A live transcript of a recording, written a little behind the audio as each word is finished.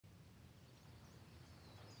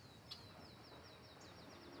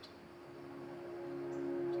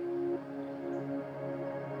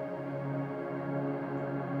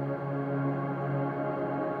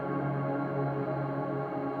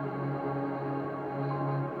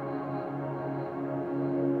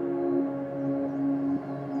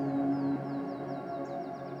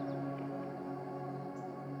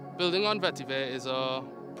Building on Vetiver is a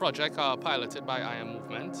project piloted by I Am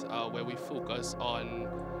Movement where we focus on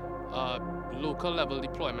local level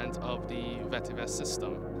deployment of the Vetiver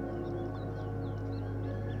system.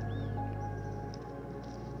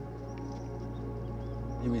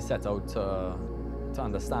 We set out to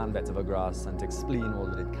understand vetiver grass and to explain all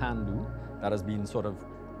that it can do. That has been sort of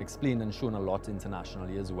explained and shown a lot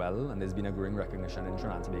internationally as well, and there's been a growing recognition in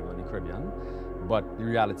Trinidad and Tobago and the Caribbean. But the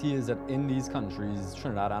reality is that in these countries,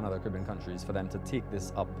 Trinidad and other Caribbean countries, for them to take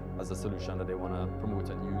this up as a solution that they want to promote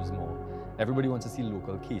and use more, everybody wants to see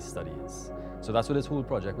local case studies. So that's what this whole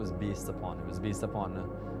project was based upon. It was based upon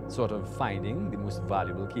sort of finding the most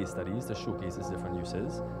valuable case studies to showcase its different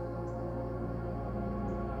uses.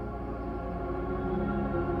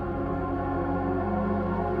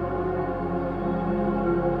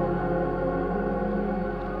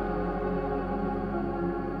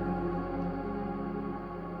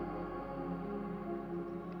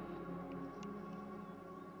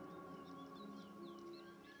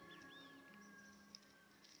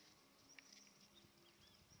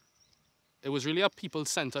 It was really a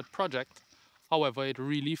people-centered project. However, it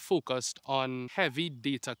really focused on heavy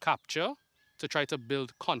data capture to try to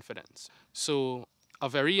build confidence. So a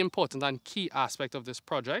very important and key aspect of this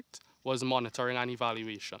project was monitoring and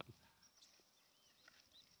evaluation.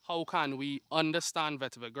 How can we understand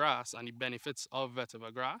vetiver grass and the benefits of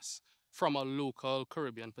vetiver grass from a local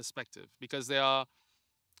Caribbean perspective? Because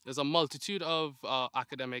there's a multitude of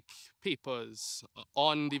academic papers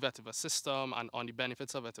on the vetiver system and on the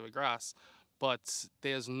benefits of vetiver grass, but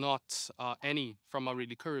there's not any from a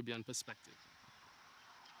really Caribbean perspective.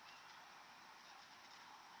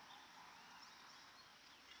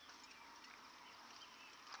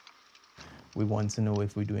 We want to know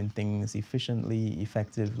if we're doing things efficiently,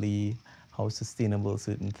 effectively, how sustainable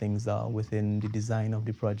certain things are within the design of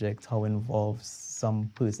the project, how involved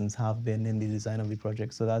some persons have been in the design of the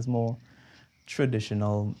project. So that's more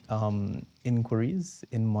traditional inquiries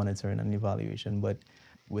in monitoring and evaluation. But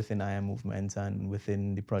within I Am Movement and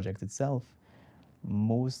within the project itself,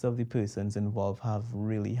 most of the persons involved have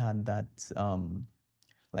really had that,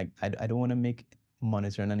 I don't want to make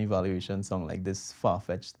monitoring and evaluation sound like this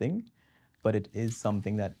far-fetched thing, but it is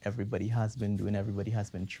something that everybody has been doing. Everybody has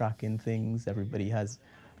been tracking things. Everybody has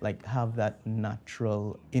have that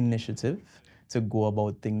natural initiative to go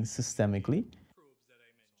about things systemically. Probes that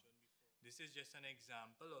I mentioned before. This is just an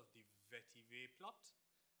example of the Vetiver plot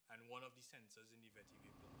and one of the sensors in the Vetiver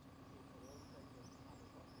plot.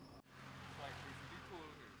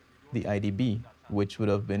 The IDB, which would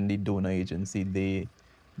have been the donor agency,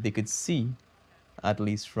 they could see, at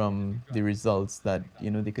least from the results, that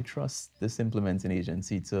they could trust this implementing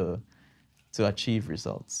agency to achieve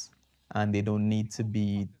results, and they don't need to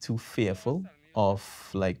be too fearful of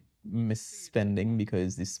misspending,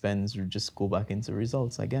 because the spends will just go back into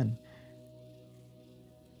results again.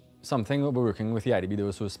 Something about working with the IDB that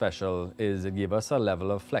was so special is it gave us a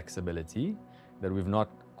level of flexibility that we've not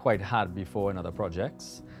quite had before in other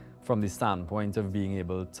projects, from the standpoint of being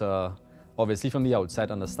able to, obviously from the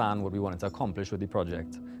outset, understand what we wanted to accomplish with the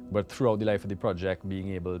project, but throughout the life of the project being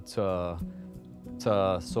able to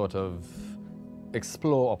sort of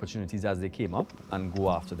explore opportunities as they came up and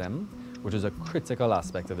go after them, which is a critical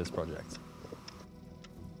aspect of this project.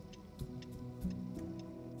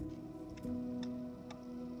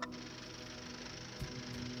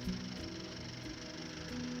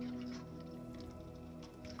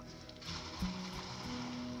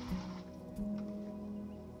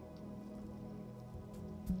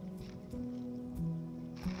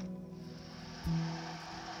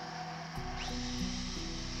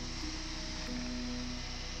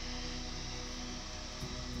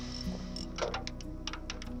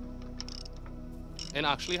 In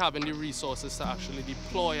actually having the resources to actually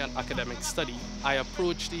deploy an academic study, I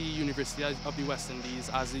approached the University of the West Indies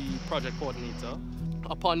as the project coordinator.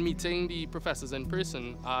 Upon meeting the professors in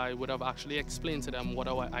person, I would have actually explained to them what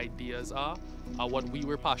our ideas are, what we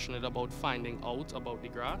were passionate about finding out about the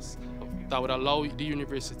grass. That would allow the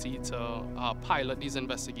university to pilot these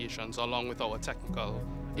investigations along with our technical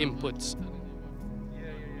inputs.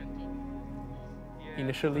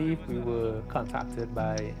 Initially, we were contacted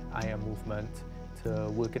by I Am Movement to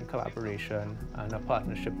work in collaboration and a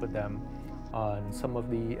partnership with them on some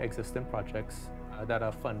of the existing projects that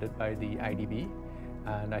are funded by the IDB,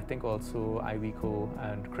 and I think also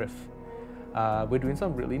IWECO and CRIF. We're doing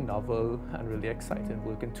some really novel and really exciting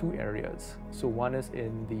work in two areas. So one is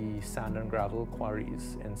in the sand and gravel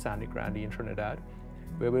quarries in Sangre Grande in Trinidad,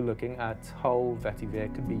 where we're looking at how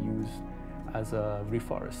vetiver could be used as a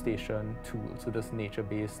reforestation tool, so this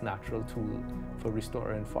nature-based natural tool for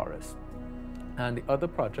restoring forests. And the other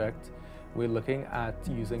project, we're looking at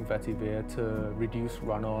using Vetiver to reduce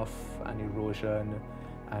runoff and erosion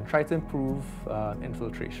and try to improve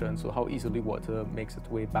infiltration, so how easily water makes its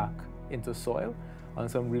way back into soil on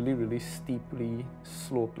some really, really steeply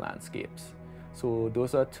sloped landscapes. So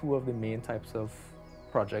those are two of the main types of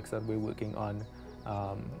projects that we're working on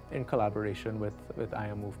in collaboration with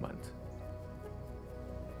IAM Movement.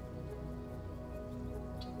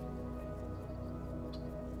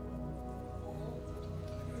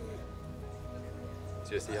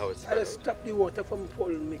 So you see how it's I'll stop the water from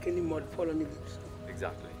falling, making the mud fall on the leaves.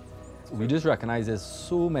 Exactly. We just recognize there's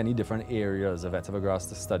so many different areas of vetiver grass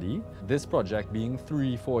to study. This project being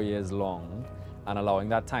 3-4 years long and allowing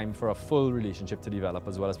that time for a full relationship to develop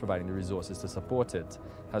as well as providing the resources to support it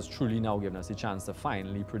has truly now given us a chance to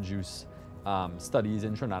finally produce studies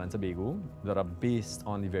in Trinidad and Tobago that are based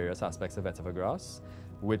on the various aspects of vetiver grass,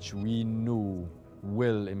 which we know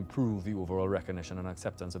will improve the overall recognition and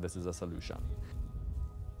acceptance of this as a solution.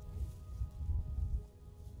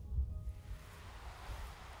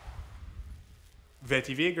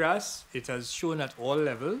 Vetiver grass, it has shown at all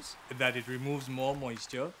levels that it removes more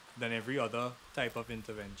moisture than every other type of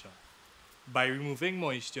intervention. By removing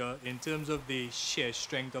moisture, in terms of the shear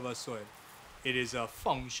strength of a soil, it is a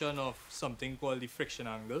function of something called the friction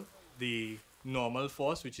angle, the normal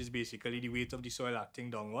force, which is basically the weight of the soil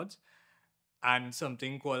acting downwards, and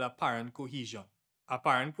something called apparent cohesion.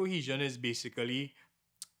 Apparent cohesion is basically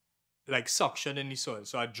like suction in the soil.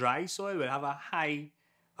 So a dry soil will have a high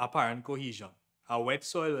apparent cohesion. A wet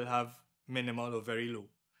soil will have minimal or very low.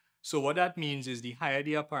 So what that means is the higher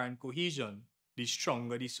the apparent cohesion, the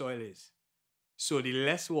stronger the soil is. So the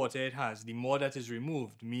less water it has, the more that is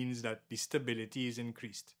removed, means that the stability is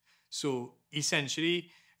increased. So essentially,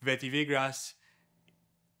 vetiver grass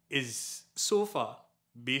is so far,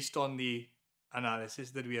 based on the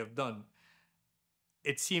analysis that we have done,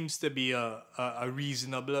 it seems to be a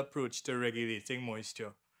reasonable approach to regulating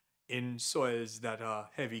moisture in soils that are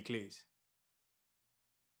heavy clays.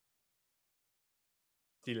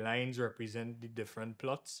 The lines represent the different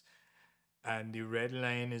plots, and the red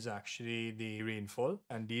line is actually the rainfall,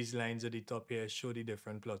 and these lines at the top here show the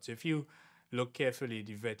different plots. If you look carefully,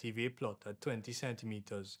 the vetiver plot at 20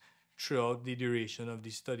 centimeters throughout the duration of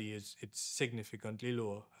the study it's significantly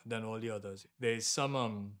lower than all the others. There is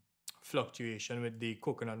some fluctuation with the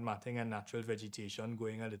coconut matting and natural vegetation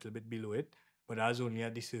going a little bit below it, but that's only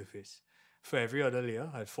at the surface. For every other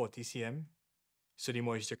layer at 40 cm, so the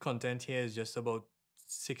moisture content here is just about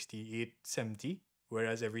 68, 70,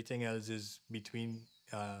 whereas everything else is between,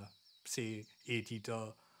 say, 80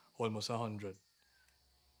 to almost 100.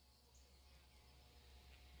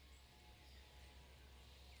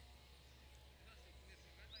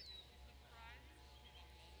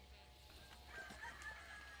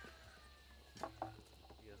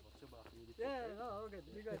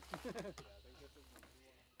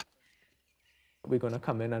 We're going to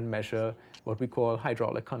come in and measure what we call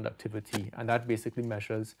hydraulic conductivity, and that basically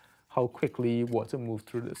measures how quickly water moves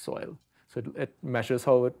through the soil. So it measures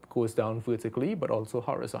how it goes down vertically, but also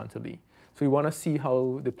horizontally. So we want to see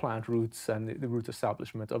how the plant roots and the root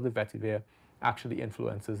establishment of the vetiver actually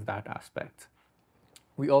influences that aspect.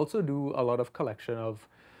 We also do a lot of collection of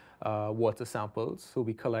water samples. So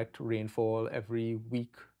we collect rainfall every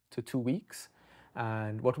week to 2 weeks.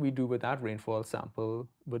 And what we do with that rainfall sample,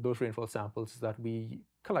 with those rainfall samples, is that we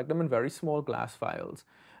collect them in very small glass vials,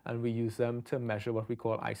 and we use them to measure what we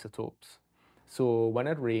call isotopes. So when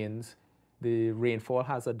it rains, the rainfall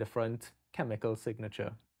has a different chemical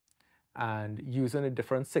signature. And using the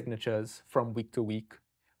different signatures from week to week,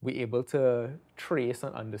 we're able to trace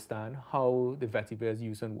and understand how the vetiver is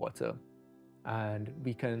using water. And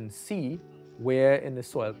we can see where in the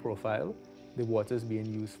soil profile the water is being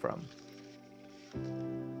used from.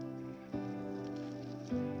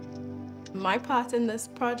 My part in this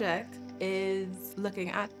project is looking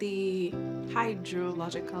at the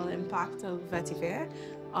hydrological impact of vetiver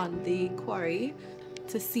on the quarry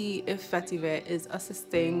to see if vetiver is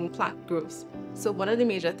assisting plant growth. So one of the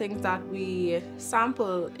major things that we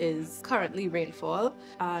sample is currently rainfall,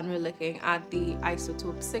 and we're looking at the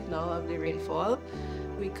isotope signal of the rainfall.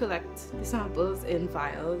 We collect the samples in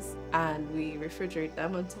vials and we refrigerate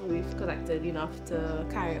them until we've collected enough to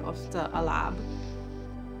carry off to a lab.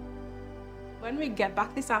 When we get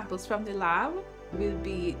back the samples from the lab, we'll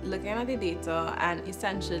be looking at the data and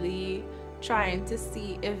essentially trying to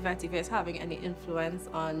see if vetiver is having any influence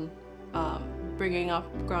on bringing up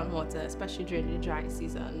groundwater, especially during the dry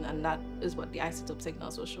season, and that is what the isotope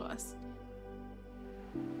signals will show us.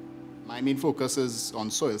 My main focus is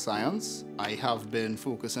on soil science. I have been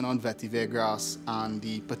focusing on vetiver grass and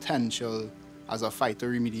the potential as a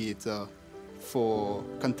phytoremediator for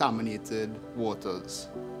contaminated waters,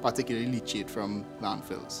 particularly leachate from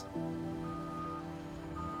landfills.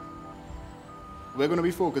 We're going to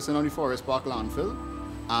be focusing on the Forest Park landfill,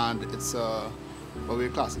 and it's what we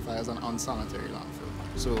classify as an unsanitary landfill.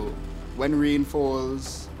 So when rain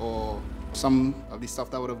falls or some of the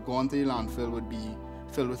stuff that would have gone to the landfill would be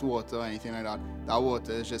filled with water or anything like that, that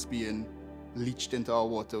water is just being leached into our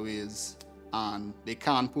waterways, and they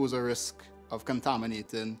can pose a risk of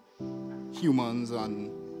contaminating humans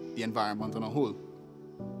and the environment on a whole.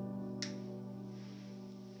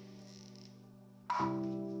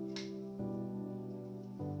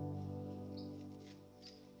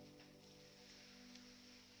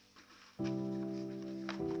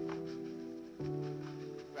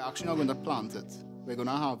 We're actually not going to plant it. We're going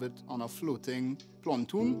to have it on a floating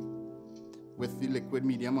pontoon with the liquid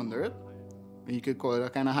medium under it. You could call it a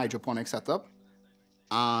kind of hydroponic setup.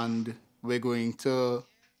 And we're going to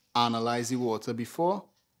analyze the water before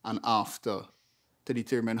and after to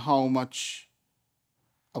determine how much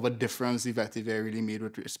of a difference the vetiver really made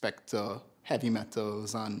with respect to heavy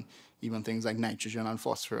metals and even things like nitrogen and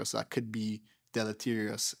phosphorus that could be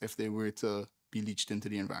deleterious if they were to be leached into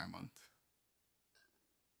the environment.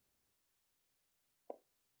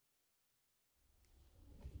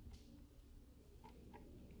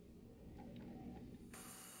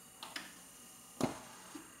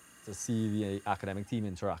 To see the academic team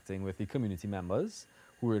interacting with the community members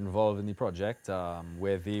who were involved in the project,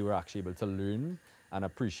 where they were actually able to learn and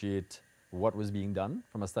appreciate what was being done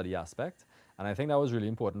from a study aspect. And I think that was really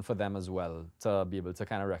important for them as well, to be able to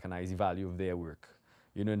kind of recognize the value of their work,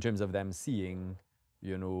 you know, in terms of them seeing,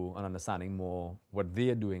 you know, and understanding more what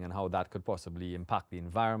they're doing and how that could possibly impact the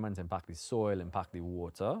environment, impact the soil, impact the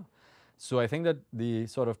water. So I think that the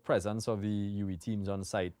sort of presence of the UE teams on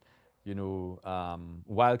site, you know,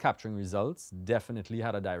 while capturing results, definitely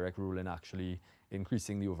had a direct role in actually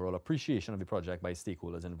increasing the overall appreciation of the project by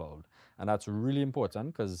stakeholders involved. And that's really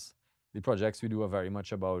important because the projects we do are very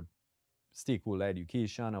much about stakeholder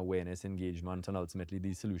education, awareness, engagement, and ultimately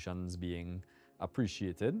these solutions being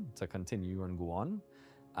appreciated to continue and go on.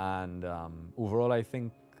 And overall, I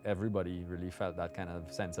think everybody really felt that kind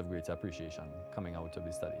of sense of greater appreciation coming out of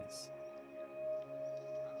the studies.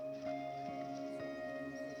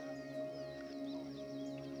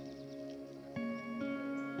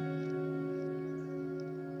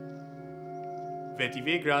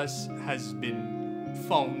 Vetiver grass has been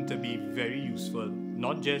found to be very useful,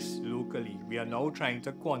 not just locally. We are now trying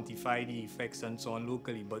to quantify the effects and so on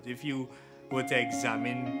locally, but if you were to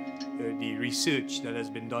examine the research that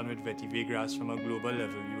has been done with vetiver grass from a global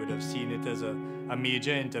level, you would have seen it as a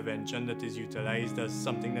major intervention that is utilized as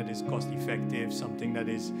something that is cost effective, something that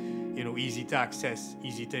is, you know, easy to access,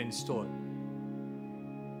 easy to install.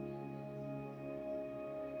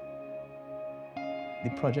 The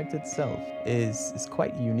project itself is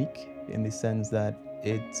quite unique in the sense that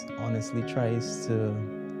it honestly tries to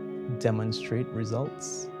demonstrate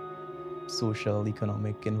results, social,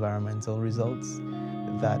 economic, environmental results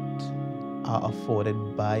that are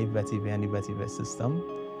afforded by vetiver and the vetiver system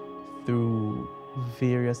through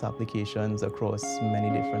various applications across many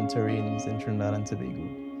different terrains in Trinidad and Tobago.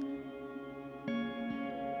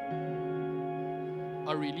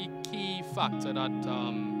 A really key factor that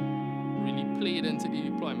really played into the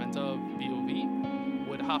deployment of BOV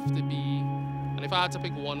would have to be, and if I had to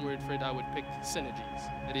pick one word for it, I would pick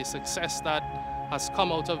synergies. The success that has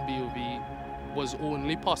come out of BOV was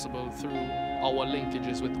only possible through our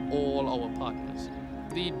linkages with all our partners.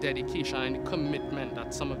 The dedication and the commitment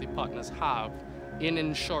that some of the partners have in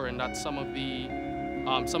ensuring that some of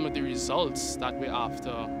the results that we're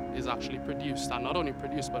after is actually produced, and not only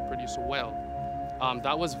produced but produced well.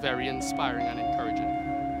 That was very inspiring and encouraging.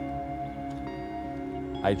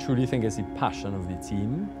 I truly think it's the passion of the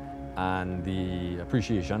team and the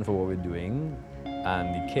appreciation for what we're doing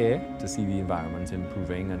and the care to see the environment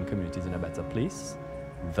improving and communities in a better place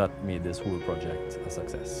that made this whole project a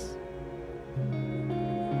success.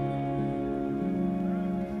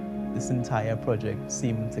 This entire project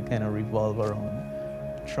seemed to kind of revolve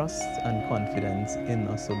around trust and confidence in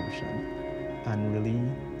a solution and really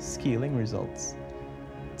scaling results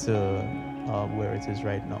to where it is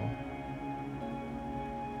right now.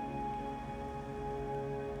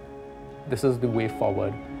 This is the way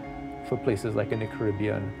forward for places like in the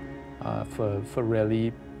Caribbean, for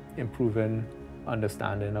really improving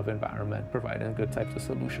understanding of environment, providing good types of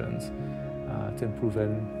solutions to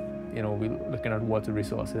improving, you know, we're looking at water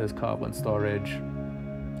resources, carbon storage,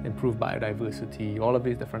 improve biodiversity, all of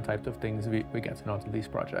these different types of things we're getting out of these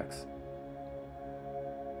projects.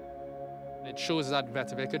 it shows that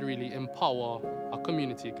vetiver could really empower a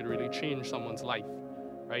community, it could really change someone's life,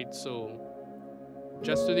 right? So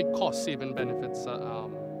just to the cost-saving benefits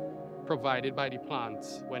provided by the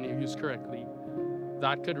plant when used correctly,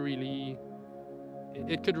 that could really,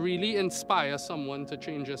 it could really inspire someone to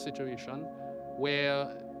change a situation where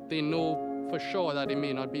they know for sure that they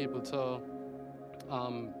may not be able to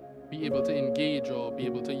engage or be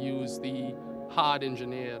able to use the hard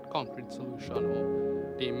engineered concrete solution,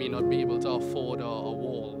 or they may not be able to afford a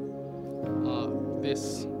wall.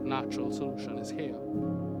 This natural solution is here.